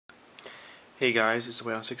Hey guys, it's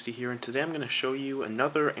Way60 here, and today I'm going to show you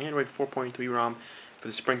another Android 4.3 ROM for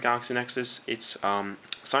the Sprint Galaxy Nexus. It's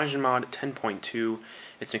CyanogenMod 10.2.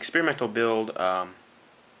 It's an experimental build, and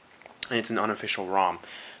it's an unofficial ROM.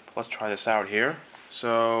 But let's try this out here.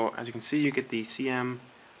 So, as you can see, you get the CM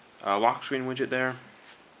lock screen widget there.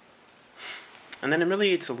 And then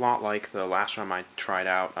it's a lot like the last ROM I tried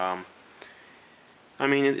out. I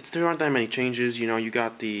mean, there aren't that many changes. You know, you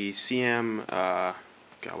got the CM...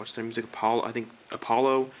 God, what's their music? Apollo, I think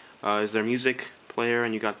Apollo is their music player,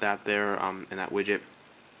 and you got that there in that widget.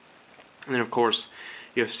 And then of course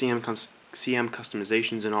you have CM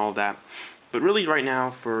customizations and all of that. But really, right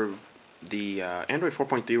now for the Android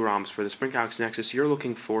 4.3 ROMs for the Sprint Galaxy Nexus, you're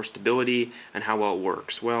looking for stability and how well it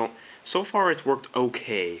works. Well, so far it's worked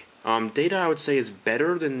okay. Data, I would say, is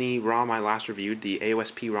better than the ROM I last reviewed, the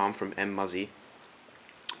AOSP ROM from mMuzzy,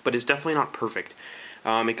 but it's definitely not perfect.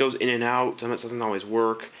 It goes in and out. Sometimes it doesn't always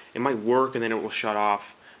work. It might work and then it will shut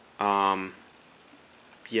off.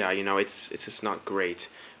 Yeah, you know, it's just not great.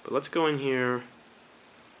 But let's go in here.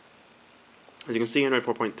 As you can see, Android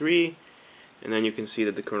 4.3, and then you can see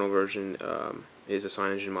that the kernel version is a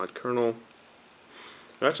CyanogenMod kernel.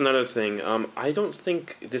 That's another thing. I don't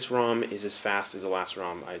think this ROM is as fast as the last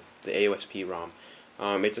ROM, the AOSP ROM.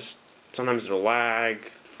 It just sometimes it'll lag,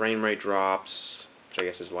 frame rate drops, which I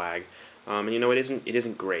guess is lag. And you know, it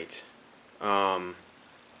isn't great. It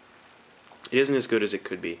isn't as good as it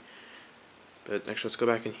could be. But actually, let's go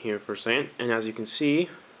back in here for a second. And as you can see,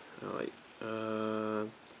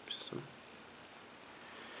 system.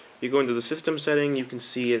 You go into the system setting, you can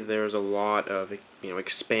see there's a lot of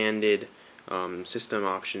expanded system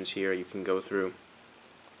options here. You can go through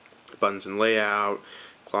buttons and layout,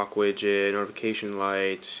 clock widget, notification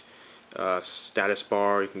light, status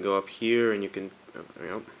bar. You can go up here and you can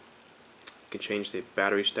you can change the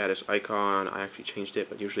battery status icon. I actually changed it,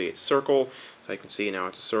 but usually it's circle. So I can see now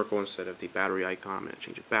it's a circle instead of the battery icon. I'm going to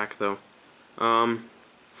change it back though.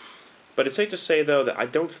 But it's safe to say though that I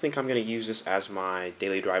don't think I'm going to use this as my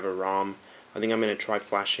daily driver ROM. I think I'm going to try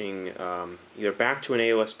flashing either back to an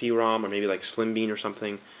AOSP ROM or maybe like Slim Bean or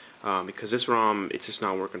something, because this ROM, it's just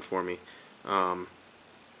not working for me. Not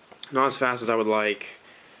as fast as I would like,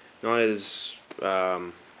 not as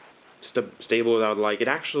stable as I would like. It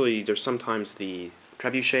actually, there's sometimes the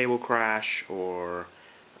trebuchet will crash, or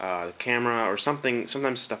the camera or something.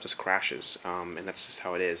 Sometimes stuff just crashes, and that's just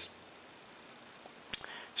how it is.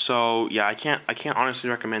 So yeah, I can't honestly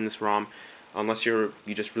recommend this ROM unless you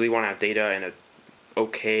just really want to have data and a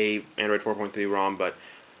okay Android 4.3 ROM. But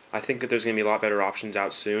I think that there's going to be a lot better options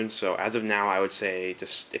out soon. So as of now, I would say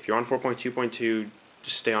just if you're on 4.2.2,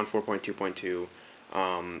 just stay on 4.2.2,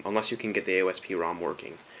 unless you can get the AOSP ROM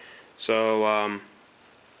working. So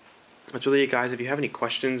that's really it, guys. If you have any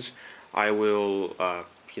questions, I will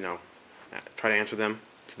try to answer them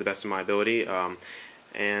to the best of my ability.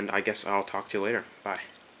 And I guess I'll talk to you later. Bye.